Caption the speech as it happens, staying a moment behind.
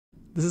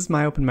This is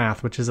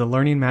MyOpenMath, which is a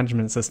learning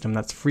management system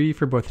that's free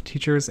for both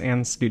teachers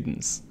and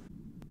students.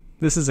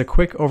 This is a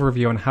quick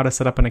overview on how to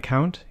set up an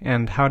account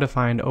and how to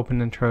find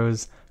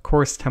OpenIntro's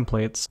course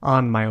templates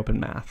on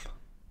MyOpenMath.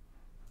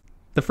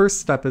 The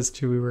first step is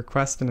to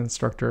request an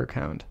Instructor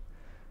account.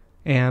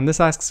 And this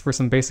asks for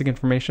some basic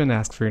information. It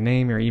asks for your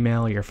name, your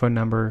email, your phone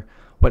number,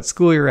 what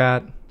school you're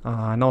at,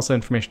 and also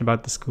information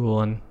about the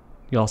school, and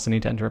you also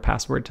need to enter a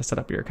password to set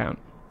up your account.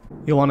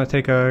 You'll want to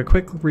take a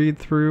quick read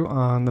through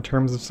on the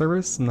terms of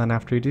service, and then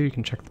after you do, you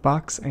can check the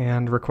box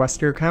and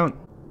request your account.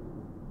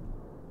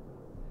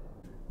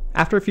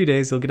 After a few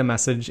days, you'll get a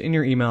message in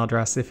your email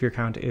address if your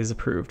account is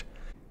approved.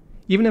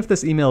 Even if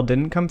this email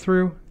didn't come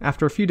through,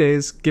 after a few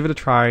days, give it a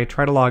try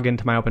to log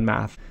into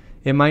MyOpenMath.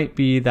 It might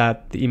be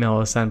that the email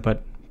was sent,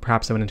 but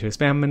perhaps it went into a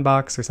spam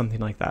inbox or something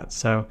like that.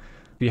 So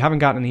if you haven't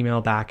gotten an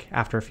email back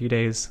after a few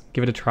days,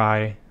 give it a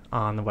try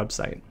on the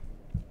website.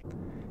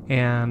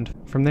 And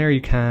from there,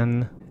 you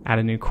can add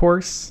a new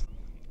course.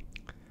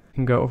 You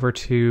can go over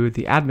to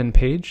the admin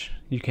page.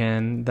 You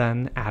can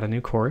then add a new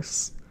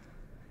course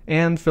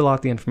and fill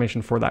out the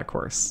information for that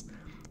course.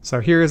 So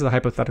here's the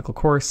hypothetical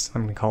course.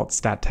 I'm going to call it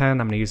Stat 10.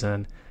 I'm going to use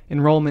an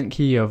enrollment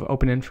key of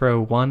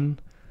OpenIntro 1.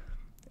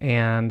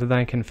 And then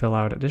I can fill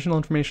out additional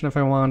information if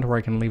I want, or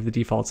I can leave the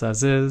defaults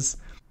as is.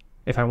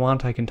 If I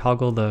want, I can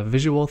toggle the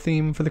visual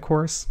theme for the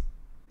course.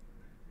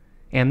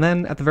 And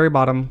then at the very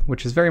bottom,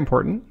 which is very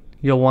important,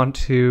 you'll want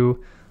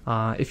to,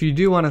 if you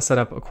do want to set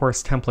up a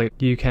course template,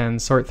 you can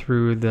sort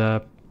through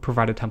the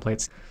provided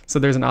templates. So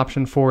there's an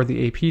option for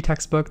the AP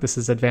textbook. This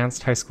is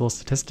Advanced High School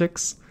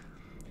Statistics.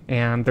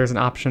 And there's an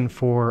option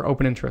for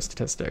OpenIntro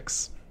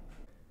Statistics.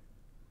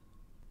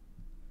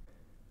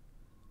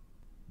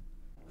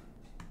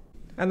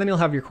 And then you'll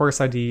have your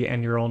course ID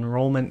and your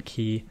enrollment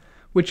key,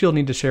 which you'll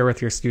need to share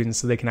with your students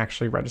so they can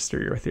actually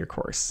register with your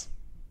course.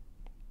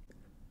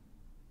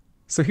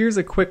 So here's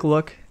a quick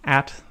look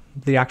at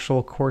the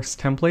actual course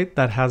template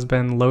that has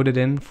been loaded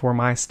in for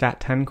my Stat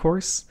 10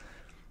 course.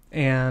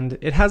 And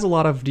it has a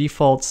lot of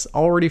defaults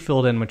already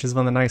filled in, which is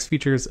one of the nice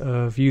features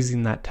of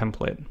using that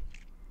template.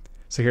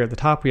 So here at the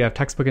top, we have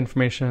textbook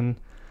information.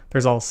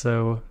 There's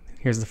also,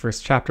 here's the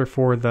first chapter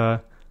for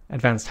the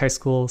Advanced High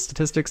School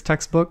Statistics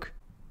textbook.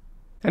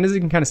 And as you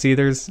can kind of see,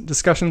 there's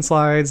discussion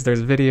slides,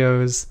 there's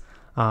videos,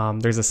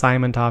 there's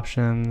assignment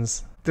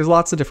options. There's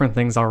lots of different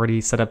things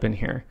already set up in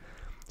here.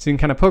 So you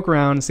can kind of poke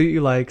around, see what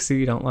you like, see what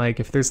you don't like.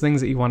 If there's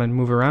things that you want to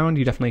move around,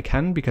 you definitely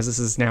can, because this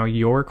is now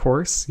your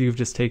course. You've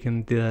just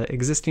taken the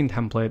existing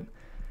template,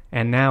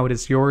 and now it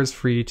is yours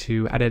free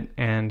to edit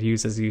and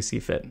use as you see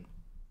fit.